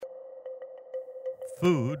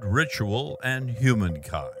Food, ritual, and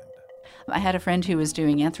humankind. I had a friend who was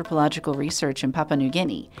doing anthropological research in Papua New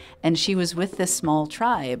Guinea, and she was with this small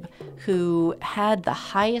tribe who had the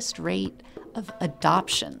highest rate of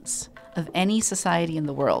adoptions of any society in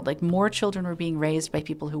the world. Like, more children were being raised by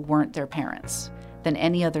people who weren't their parents than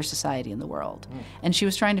any other society in the world. And she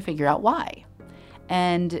was trying to figure out why.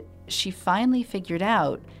 And she finally figured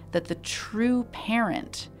out that the true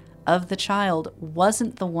parent of the child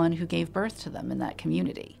wasn't the one who gave birth to them in that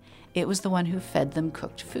community. It was the one who fed them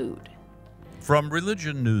cooked food. From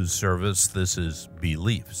Religion News Service, this is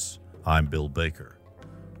Beliefs. I'm Bill Baker.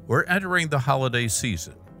 We're entering the holiday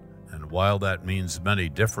season, and while that means many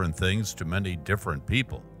different things to many different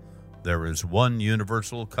people, there is one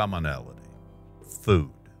universal commonality: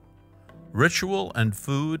 food. Ritual and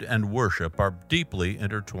food and worship are deeply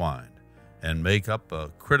intertwined and make up a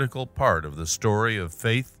critical part of the story of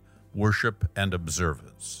faith, worship, and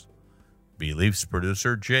observance. Beliefs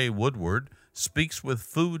producer Jay Woodward speaks with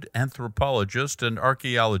food anthropologist and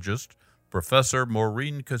archaeologist Professor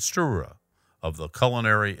Maureen Kostura of the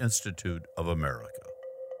Culinary Institute of America.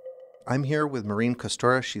 I'm here with Maureen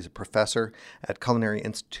Kostura. She's a professor at Culinary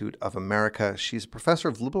Institute of America. She's a professor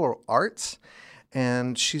of liberal arts,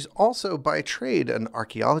 and she's also by trade an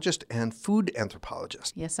archaeologist and food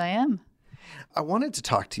anthropologist. Yes, I am. I wanted to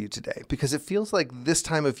talk to you today because it feels like this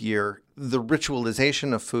time of year, the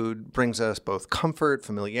ritualization of food brings us both comfort,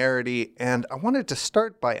 familiarity, and I wanted to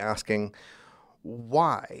start by asking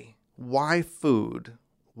why? Why food?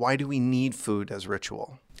 Why do we need food as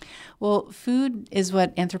ritual? Well, food is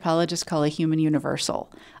what anthropologists call a human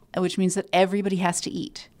universal, which means that everybody has to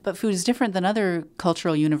eat. But food is different than other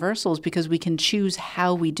cultural universals because we can choose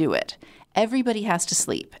how we do it. Everybody has to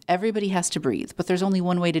sleep. Everybody has to breathe. But there's only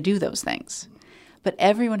one way to do those things. But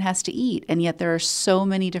everyone has to eat. And yet there are so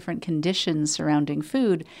many different conditions surrounding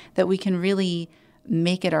food that we can really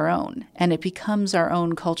make it our own. And it becomes our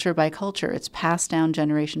own culture by culture. It's passed down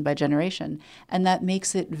generation by generation. And that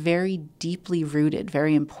makes it very deeply rooted,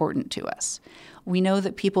 very important to us. We know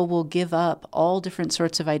that people will give up all different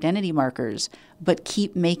sorts of identity markers, but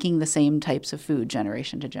keep making the same types of food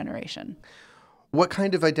generation to generation. What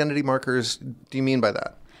kind of identity markers do you mean by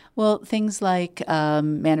that? Well, things like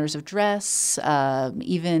manners of dress,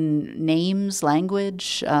 even names,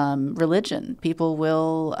 language, religion. People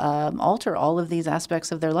will alter all of these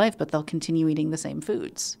aspects of their life, but they'll continue eating the same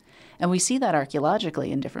foods. And we see that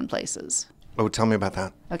archaeologically in different places. Oh, tell me about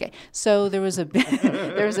that. Okay, so there was a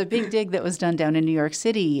big dig that was done down in New York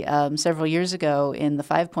City several years ago in the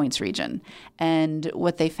Five Points region, and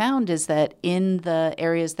what they found is that in the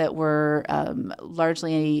areas that were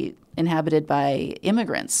largely inhabited by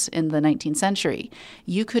immigrants in the 19th century,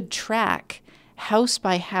 you could track house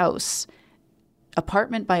by house,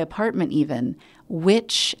 apartment by apartment even,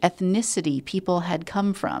 which ethnicity people had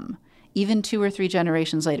come from, even 2 or 3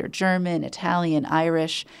 generations later: German, Italian,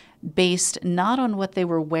 Irish, based not on what they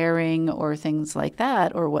were wearing or things like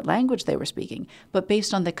that, or what language they were speaking, but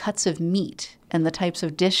based on the cuts of meat and the types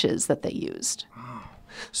of dishes that they used.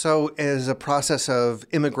 So as a process of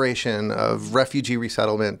immigration, of refugee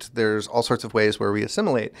resettlement, there's all sorts of ways where we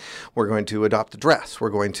assimilate. We're going to adopt a dress. We're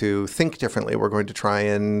going to think differently. We're going to try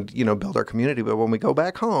and, build our community. But when we go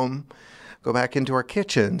back home, go back into our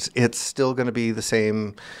kitchens, it's still going to be the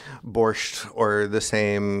same borscht or the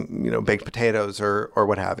same, baked potatoes or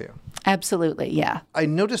what have you. Absolutely, yeah. I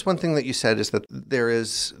noticed one thing that you said is that there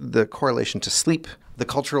is the correlation to sleep, the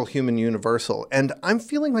cultural human universal. And I'm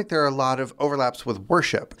feeling like there are a lot of overlaps with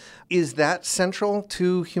worship. Is that central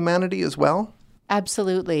to humanity as well?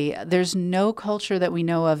 Absolutely. There's no culture that we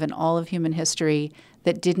know of in all of human history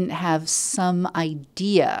that didn't have some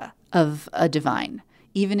idea of a divine,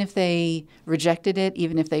 even if they rejected it,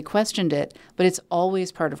 even if they questioned it, but it's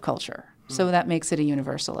always part of culture. So that makes it a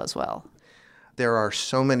universal as well. There are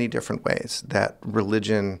so many different ways that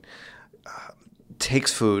religion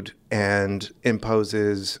takes food and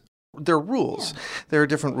imposes their rules. Yeah. There are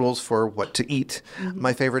different rules for what to eat. Mm-hmm.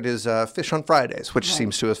 My favorite is fish on Fridays, which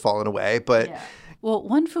seems to have fallen away. But Well,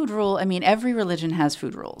 one food rule, every religion has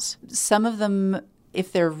food rules. Some of them,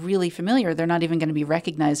 if they're really familiar, they're not even going to be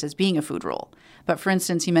recognized as being a food rule. But for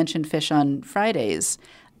instance, you mentioned fish on Fridays,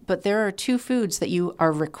 but there are 2 foods that you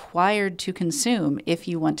are required to consume if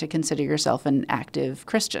you want to consider yourself an active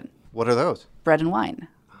Christian. What are those? Bread and wine.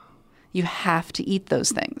 You have to eat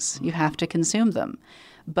those things. You have to consume them.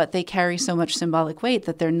 But they carry so much symbolic weight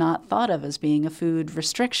that they're not thought of as being a food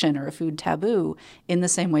restriction or a food taboo in the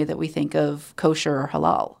same way that we think of kosher or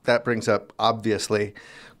halal. That brings up, obviously,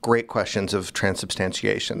 great questions of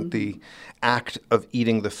transubstantiation. Mm-hmm. The act of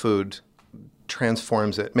eating the food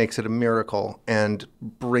transforms it, makes it a miracle, and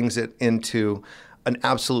brings it into an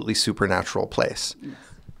absolutely supernatural place.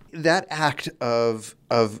 That act of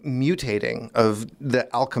mutating, of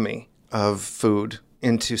the alchemy of food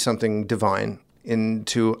into something divine,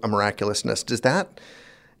 into a miraculousness, is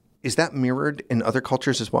that mirrored in other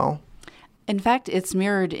cultures as well? In fact, it's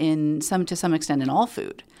mirrored to some extent in all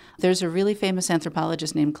food. There's a really famous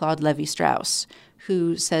anthropologist named Claude Lévi-Strauss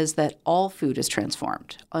who says that all food is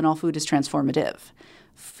transformed and all food is transformative.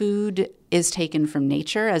 Food is taken from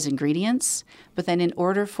nature as ingredients, but then in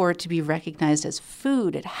order for it to be recognized as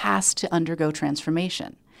food, it has to undergo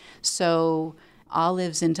transformation. So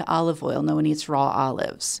olives into olive oil, no one eats raw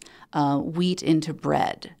olives. Wheat into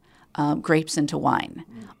bread. Grapes into wine.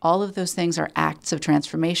 All of those things are acts of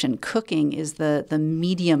transformation. Cooking is the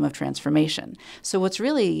medium of transformation. So what's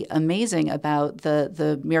really amazing about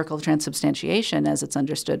the miracle of transubstantiation, as it's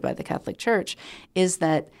understood by the Catholic Church, is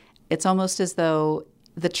that it's almost as though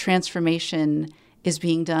the transformation is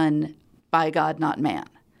being done by God, not man.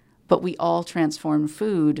 But we all transform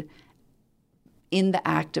food in the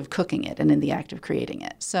act of cooking it and in the act of creating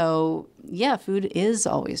it. So yeah, food is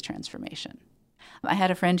always transformation. I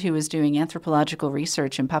had a friend who was doing anthropological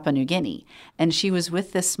research in Papua New Guinea, and she was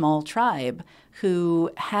with this small tribe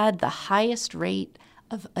who had the highest rate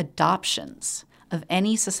of adoptions of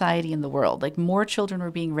any society in the world. Like, more children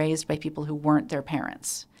were being raised by people who weren't their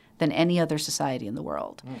parents than any other society in the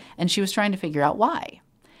world. And she was trying to figure out why.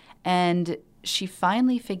 And she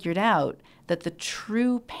finally figured out that the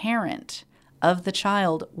true parent of the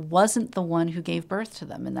child wasn't the one who gave birth to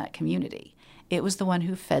them in that community. It was the one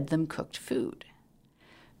who fed them cooked food.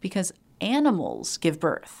 Because animals give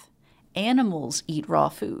birth. Animals eat raw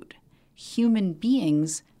food. Human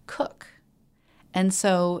beings cook. And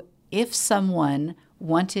so if someone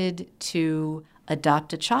wanted to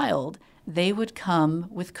adopt a child, they would come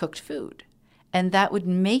with cooked food. And that would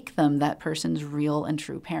make them that person's real and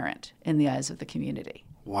true parent in the eyes of the community.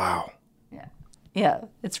 Wow. Yeah,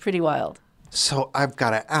 it's pretty wild. So I've got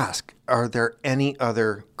to ask, are there any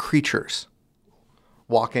other creatures,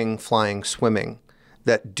 walking, flying, swimming,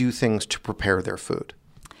 that do things to prepare their food?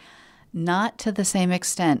 Not to the same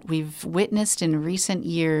extent. We've witnessed in recent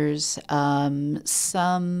years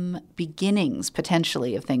some beginnings,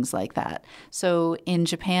 potentially, of things like that. So in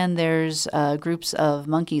Japan, there's groups of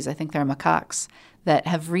monkeys, I think they're macaques, that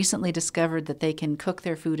have recently discovered that they can cook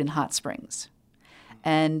their food in hot springs.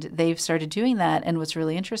 And they've started doing that, and what's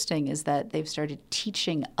really interesting is that they've started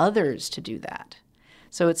teaching others to do that.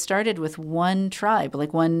 So it started with one tribe,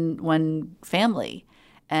 like one family,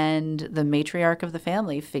 and the matriarch of the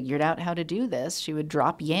family figured out how to do this. She would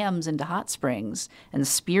drop yams into hot springs and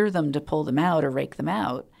spear them to pull them out or rake them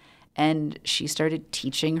out, and she started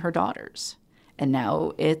teaching her daughters. And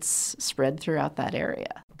now it's spread throughout that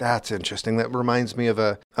area. That's interesting. That reminds me of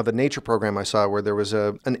a nature program I saw where there was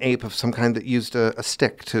an ape of some kind that used a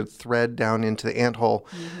stick to thread down into the ant hole.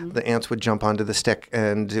 Mm-hmm. The ants would jump onto the stick,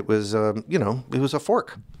 and it was, it was a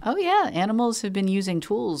fork. Oh, yeah. Animals have been using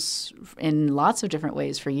tools in lots of different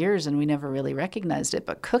ways for years, and we never really recognized it,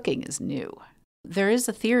 but cooking is new. There is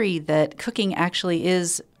a theory that cooking actually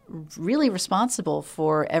is really responsible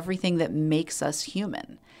for everything that makes us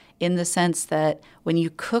human, in the sense that when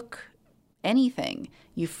you cook anything,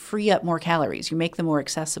 you free up more calories. You make them more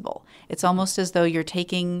accessible. It's almost as though you're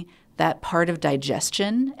taking that part of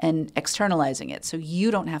digestion and externalizing it, so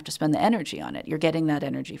you don't have to spend the energy on it. You're getting that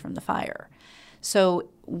energy from the fire. So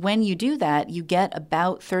when you do that, you get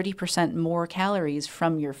about 30% more calories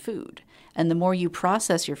from your food. And the more you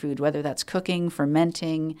process your food, whether that's cooking,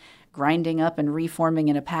 fermenting, grinding up and reforming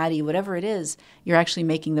in a patty, whatever it is, you're actually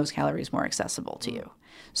making those calories more accessible to you.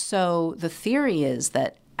 So the theory is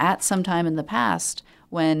that at some time in the past,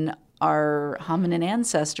 when our hominin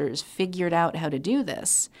ancestors figured out how to do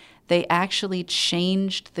this, they actually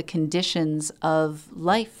changed the conditions of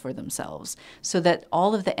life for themselves so that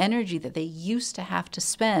all of the energy that they used to have to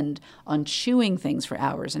spend on chewing things for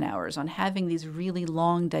hours and hours, on having these really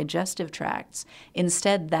long digestive tracts,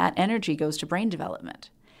 instead that energy goes to brain development.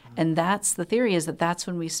 And that's the theory, is that that's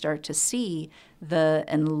when we start to see the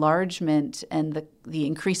enlargement and the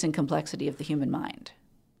increasing complexity of the human mind.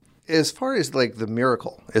 As far as like the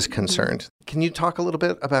miracle is concerned, can you talk a little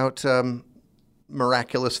bit about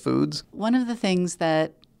miraculous foods? One of the things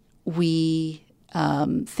that we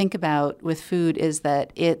think about with food is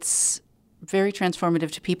that it's very transformative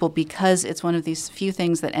to people because it's one of these few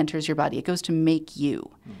things that enters your body. It goes to make you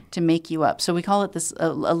up. So we call it this a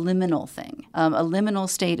liminal thing. A liminal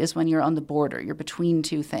state is when you're on the border. You're between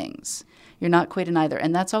two things. You're not quite in either.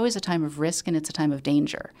 And that's always a time of risk, and it's a time of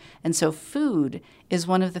danger. And so food is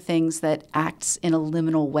one of the things that acts in a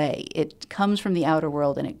liminal way. It comes from the outer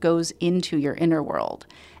world and it goes into your inner world.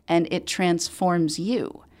 and it transforms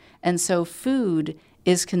you. And so food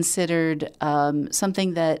is considered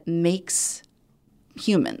something that makes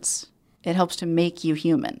humans. It helps to make you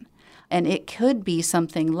human. And it could be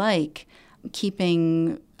something like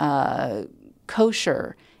keeping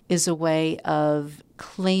kosher is a way of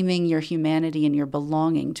claiming your humanity and your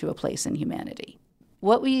belonging to a place in humanity.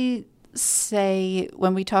 What we say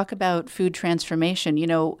when we talk about food transformation,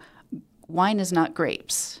 wine is not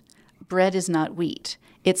grapes. Bread is not wheat.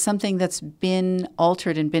 It's something that's been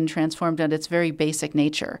altered and been transformed at its very basic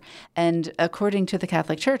nature. And according to the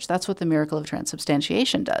Catholic Church, that's what the miracle of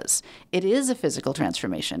transubstantiation does. It is a physical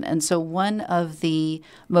transformation. And so one of the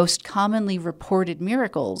most commonly reported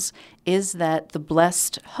miracles is that the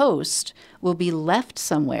blessed host will be left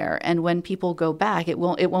somewhere, and when people go back, it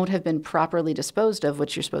won't have been properly disposed of,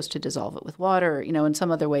 which you're supposed to dissolve it with water, in some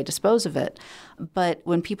other way dispose of it. But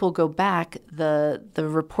when people go back, the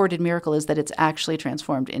reported miracle is that it's actually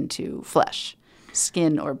transformed into flesh,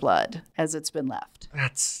 skin or blood, as it's been left.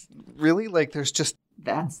 That's really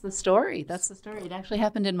That's the story. It actually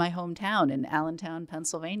happened in my hometown in Allentown,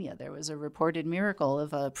 Pennsylvania. There was a reported miracle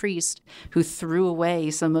of a priest who threw away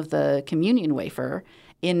some of the communion wafer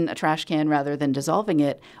in a trash can rather than dissolving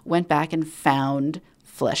it, went back and found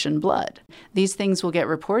flesh and blood. These things will get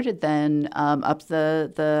reported then up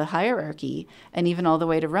the hierarchy and even all the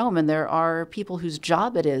way to Rome. And there are people whose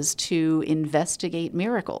job it is to investigate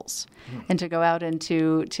miracles and to go out and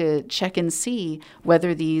to check and see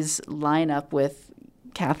whether these line up with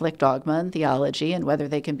Catholic dogma and theology and whether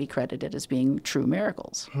they can be credited as being true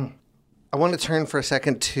miracles. I want to turn for a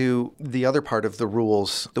second to the other part of the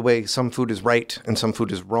rules, the way some food is right and some food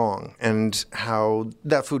is wrong, and how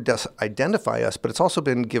that food does identify us, but it's also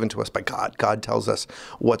been given to us by God. God tells us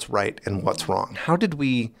what's right and what's wrong. How did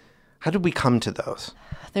we come to those?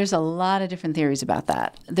 There's a lot of different theories about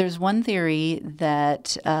that. There's one theory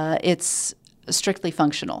that it's strictly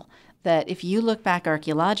functional, that if you look back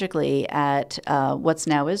archaeologically at what's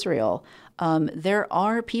now Israel, there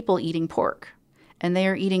are people eating pork. And they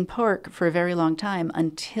are eating pork for a very long time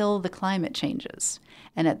until the climate changes.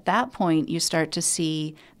 And at that point, you start to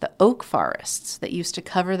see the oak forests that used to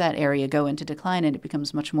cover that area go into decline, and it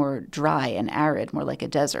becomes much more dry and arid, more like a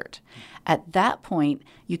desert. At that point,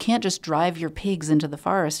 you can't just drive your pigs into the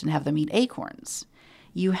forest and have them eat acorns.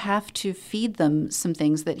 You have to feed them some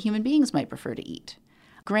things that human beings might prefer to eat.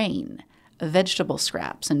 Grain, vegetable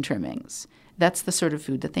scraps and trimmings. That's the sort of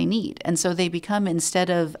food that they need. And so they become,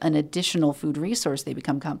 instead of an additional food resource, they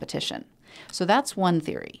become competition. So that's one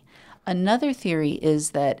theory. Another theory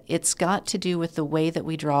is that it's got to do with the way that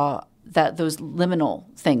we draw those liminal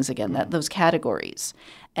things again, those categories,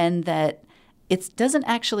 and that it doesn't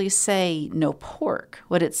actually say no pork.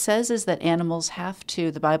 What it says is that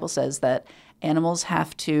the Bible says that animals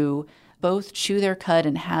have to both chew their cud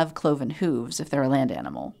and have cloven hooves if they're a land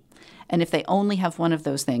animal. And if they only have one of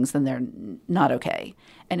those things, then they're not okay.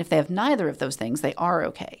 And if they have neither of those things, they are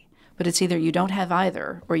okay. But it's either you don't have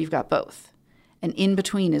either or you've got both. And in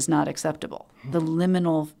between is not acceptable. The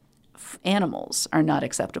liminal animals are not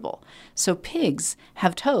acceptable. So pigs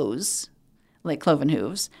have toes, like cloven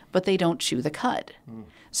hooves, but they don't chew the cud.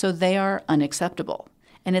 So they are unacceptable.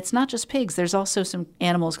 And it's not just pigs. There's also some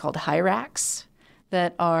animals called hyrax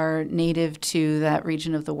that are native to that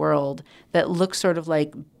region of the world that look sort of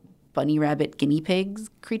like bunny rabbit guinea pigs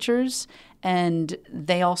creatures, and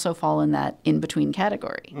they also fall in that in-between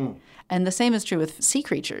category. And the same is true with sea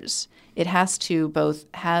creatures. It has to both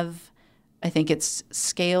have, I think it's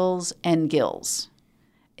scales and gills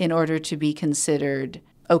in order to be considered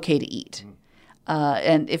okay to eat,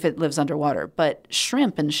 and if it lives underwater. But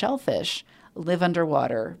shrimp and shellfish live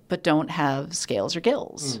underwater but don't have scales or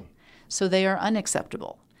gills. So they are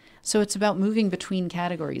unacceptable. So it's about moving between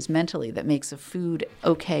categories mentally that makes a food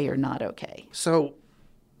okay or not okay. So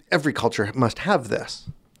every culture must have this.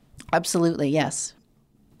 Absolutely, yes.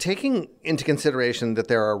 Taking into consideration that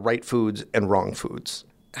there are right foods and wrong foods,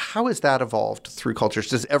 how has that evolved through cultures?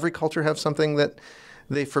 Does every culture have something that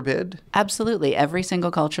they forbid? Absolutely. Every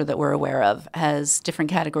single culture that we're aware of has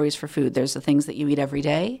different categories for food. There's the things that you eat every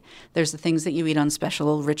day. There's the things that you eat on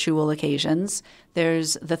special ritual occasions.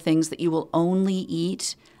 There's the things that you will only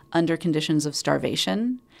eat under conditions of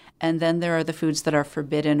starvation. And then there are the foods that are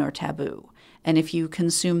forbidden or taboo. And if you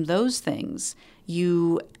consume those things,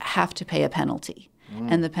 you have to pay a penalty.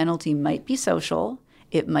 And the penalty might be social,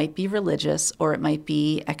 it might be religious, or it might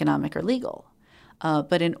be economic or legal.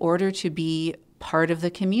 But in order to be part of the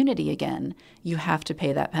community again, you have to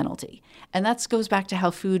pay that penalty. And that goes back to how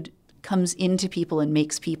food comes into people and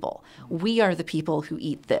makes people. We are the people who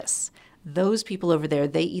eat this. Those people over there,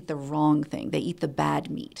 they eat the wrong thing. They eat the bad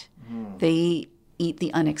meat. They eat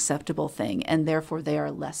the unacceptable thing, and therefore they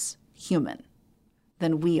are less human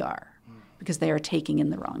than we are because they are taking in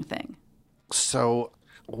the wrong thing. So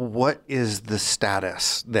what is the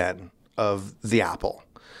status then of the apple?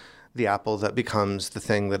 The apple that becomes the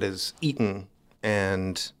thing that is eaten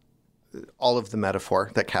and all of the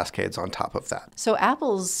metaphor that cascades on top of that. So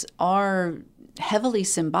apples are heavily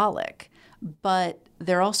symbolic, but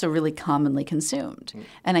they're also really commonly consumed.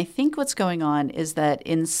 And I think what's going on is that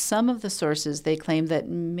in some of the sources, they claim that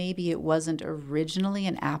maybe it wasn't originally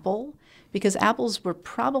an apple, because apples were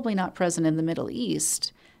probably not present in the Middle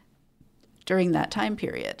East during that time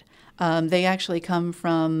period. They actually come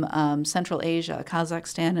from Central Asia,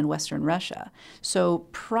 Kazakhstan, and Western Russia. So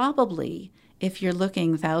probably if you're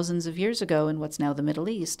looking thousands of years ago in what's now the Middle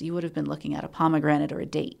East, you would have been looking at a pomegranate or a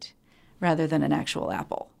date rather than an actual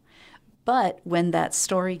apple. But when that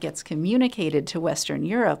story gets communicated to Western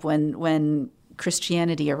Europe, when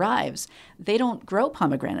Christianity arrives, they don't grow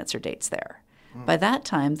pomegranates or dates there. By that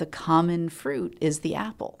time, the common fruit is the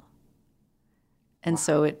apple. And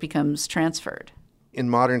so it becomes transferred. In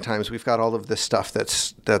modern times, we've got all of this stuff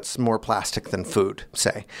that's more plastic than food,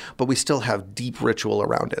 say, but we still have deep ritual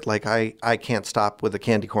around it. Like I can't stop with the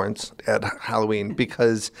candy corns at Halloween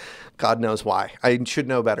because God knows why. I should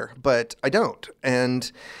know better, but I don't. And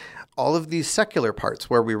all of these secular parts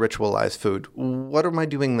where we ritualize food, what am I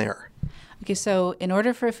doing there? Okay, so in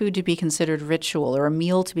order for a food to be considered ritual or a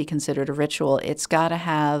meal to be considered a ritual, it's got to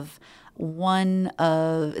have one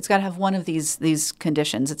of these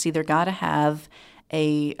conditions. It's either got to have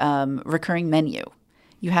a recurring menu.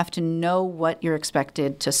 You have to know what you're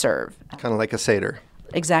expected to serve. Kind of like a Seder.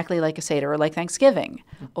 Exactly like a Seder, or like Thanksgiving,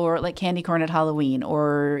 or like candy corn at Halloween,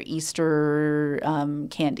 or Easter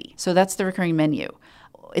candy. So that's the recurring menu.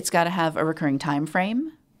 It's got to have a recurring time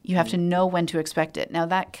frame. You have to know when to expect it. Now,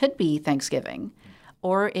 that could be Thanksgiving,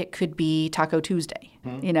 or it could be Taco Tuesday.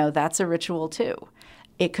 That's a ritual too.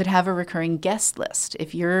 It could have a recurring guest list.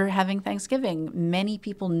 If you're having Thanksgiving, many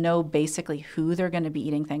people know basically who they're going to be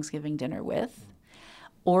eating Thanksgiving dinner with,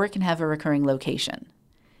 or it can have a recurring location.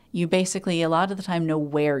 You basically, a lot of the time, know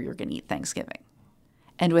where you're going to eat Thanksgiving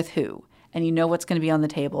and with who, and you know what's going to be on the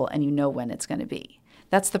table, and you know when it's going to be.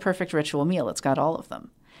 That's the perfect ritual meal. It's got all of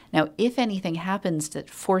them. Now, if anything happens to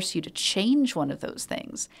force you to change one of those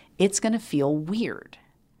things, it's going to feel weird.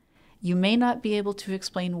 You may not be able to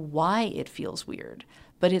explain why it feels weird,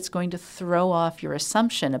 but it's going to throw off your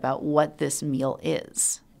assumption about what this meal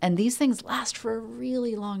is. And these things last for a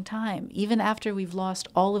really long time. Even after we've lost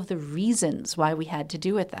all of the reasons why we had to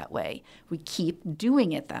do it that way, we keep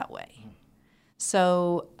doing it that way.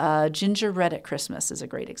 So gingerbread at Christmas is a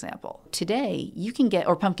great example. Today, you can get,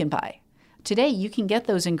 or pumpkin pie. Today, you can get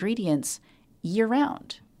those ingredients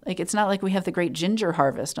year-round. Like, it's not like we have the great ginger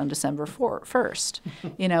harvest on December 1st,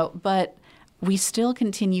 but we still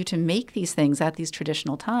continue to make these things at these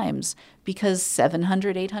traditional times because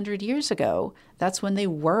 700, 800 years ago, that's when they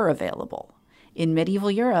were available. In medieval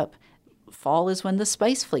Europe, fall is when the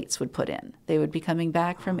spice fleets would put in. They would be coming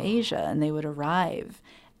back from Asia, and they would arrive,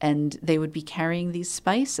 and they would be carrying these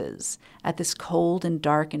spices at this cold and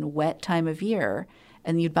dark and wet time of year.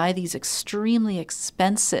 And you'd buy these extremely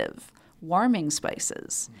expensive warming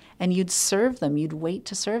spices, and you'd serve them. You'd wait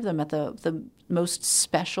to serve them at the most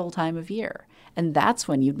special time of year. And that's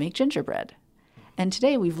when you'd make gingerbread. And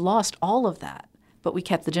today we've lost all of that, but we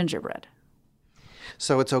kept the gingerbread.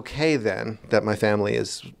 So it's okay then that my family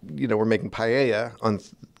is, we're making paella on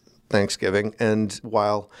Thanksgiving. And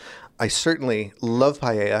while I certainly love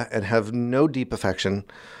paella and have no deep affection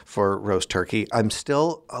for roast turkey, I'm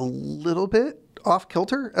still a little bit off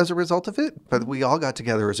kilter as a result of it, but we all got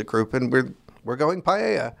together as a group and we're going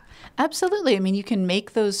paella. Absolutely. I mean, you can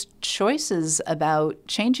make those choices about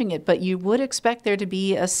changing it, but you would expect there to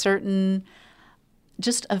be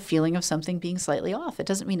just a feeling of something being slightly off. It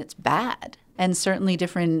doesn't mean it's bad. And certainly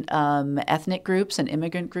different ethnic groups and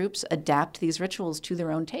immigrant groups adapt these rituals to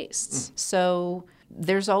their own tastes. So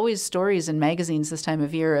there's always stories in magazines this time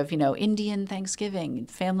of year of, Indian Thanksgiving,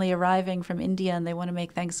 family arriving from India and they want to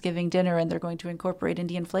make Thanksgiving dinner and they're going to incorporate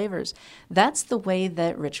Indian flavors. That's the way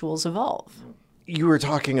that rituals evolve. You were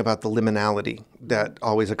talking about the liminality that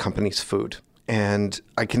always accompanies food. And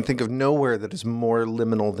I can think of nowhere that is more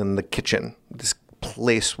liminal than the kitchen, this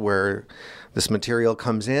place where this material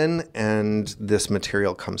comes in and this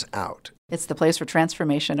material comes out. It's the place where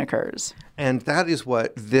transformation occurs. And that is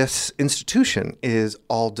what this institution is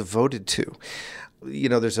all devoted to.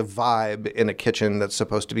 there's a vibe in a kitchen that's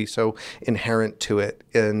supposed to be so inherent to it,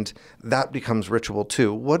 and that becomes ritual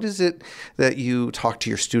too. What is it that you talk to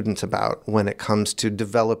your students about when it comes to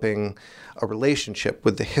developing a relationship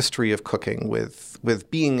with the history of cooking,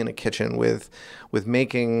 with being in a kitchen, with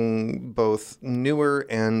making both newer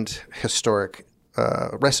and historic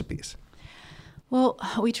recipes? Well,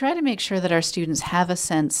 we try to make sure that our students have a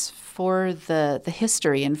sense for the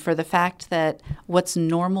history and for the fact that what's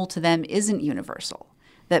normal to them isn't universal.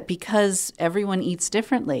 That because everyone eats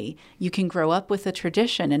differently, you can grow up with a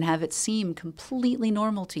tradition and have it seem completely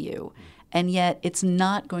normal to you, and yet it's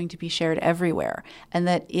not going to be shared everywhere. And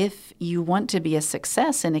that if you want to be a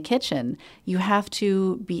success in a kitchen, you have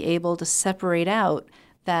to be able to separate out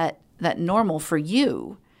that normal for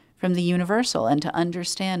you from the universal and to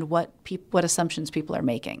understand what assumptions people are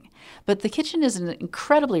making. But the kitchen is an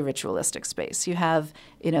incredibly ritualistic space. You have,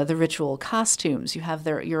 the ritual costumes. You have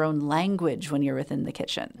your own language when you're within the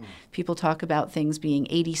kitchen. People talk about things being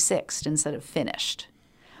 86'd instead of finished.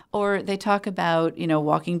 Or they talk about,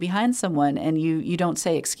 walking behind someone and you don't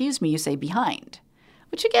say, excuse me, you say behind,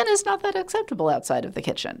 which again is not that acceptable outside of the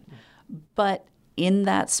kitchen. But in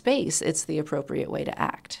that space, it's the appropriate way to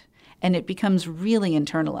act. And it becomes really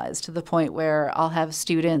internalized to the point where I'll have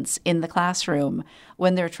students in the classroom,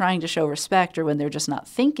 when they're trying to show respect or when they're just not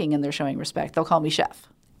thinking and they're showing respect, they'll call me chef.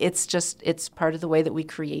 It's part of the way that we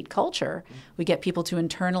create culture. We get people to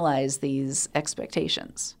internalize these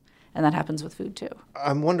expectations. And that happens with food too.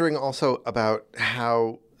 I'm wondering also about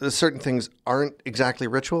how certain things aren't exactly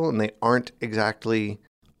ritual and they aren't exactly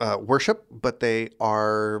worship, but they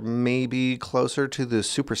are maybe closer to the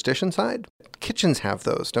superstition side. Kitchens have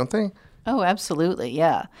those, don't they? Oh, absolutely,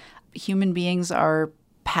 yeah. Human beings are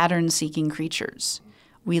pattern-seeking creatures.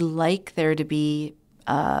 We like there to be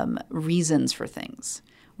reasons for things.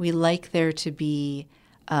 We like there to be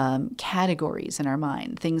categories in our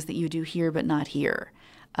mind, things that you do here but not here.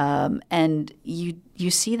 And you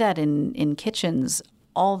see that in kitchens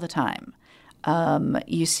all the time.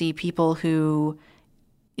 You see people who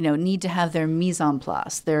need to have their mise en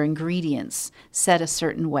place, their ingredients set a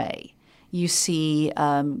certain way. You see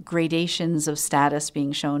gradations of status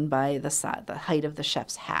being shown by the height of the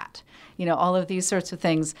chef's hat. All of these sorts of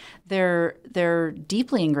things. They're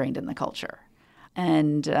deeply ingrained in the culture,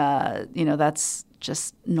 and that's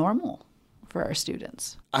just normal for our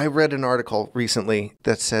students. I read an article recently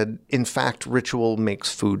that said, in fact, ritual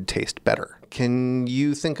makes food taste better. Can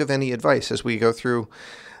you think of any advice as we go through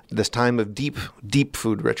this time of deep, deep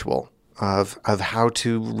food ritual of how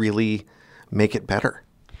to really make it better?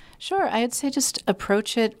 Sure. I'd say just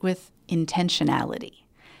approach it with intentionality.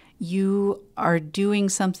 You are doing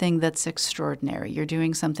something that's extraordinary. You're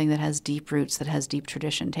doing something that has deep roots, that has deep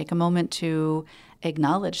tradition. Take a moment to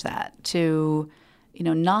acknowledge that, to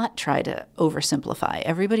not try to oversimplify.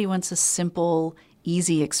 Everybody wants a simple,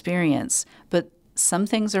 easy experience, but some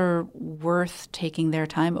things are worth taking their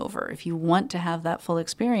time over. If you want to have that full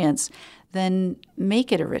experience, then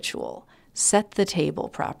make it a ritual. Set the table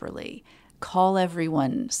properly. Call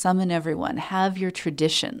everyone, summon everyone, have your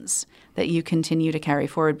traditions that you continue to carry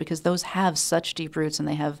forward, because those have such deep roots and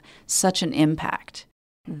they have such an impact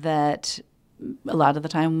that a lot of the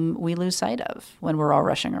time we lose sight of when we're all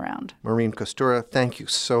rushing around. Maureen Kostura, thank you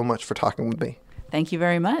so much for talking with me. Thank you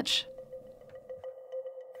very much.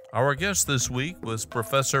 Our guest this week was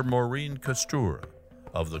Professor Maureen Kostura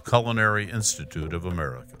of the Culinary Institute of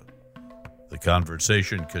America. The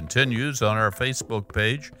conversation continues on our Facebook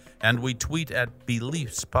page, and we tweet at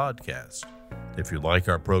Beliefs Podcast. If you like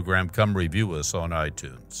our program, come review us on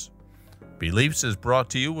iTunes. Beliefs is brought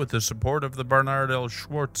to you with the support of the Bernard L.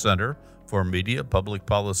 Schwartz Center for Media, Public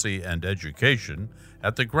Policy, and Education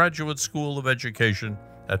at the Graduate School of Education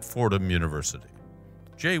at Fordham University.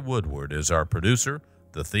 Jay Woodward is our producer.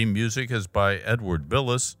 The theme music is by Edward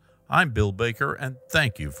Billis. I'm Bill Baker, and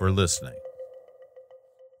thank you for listening.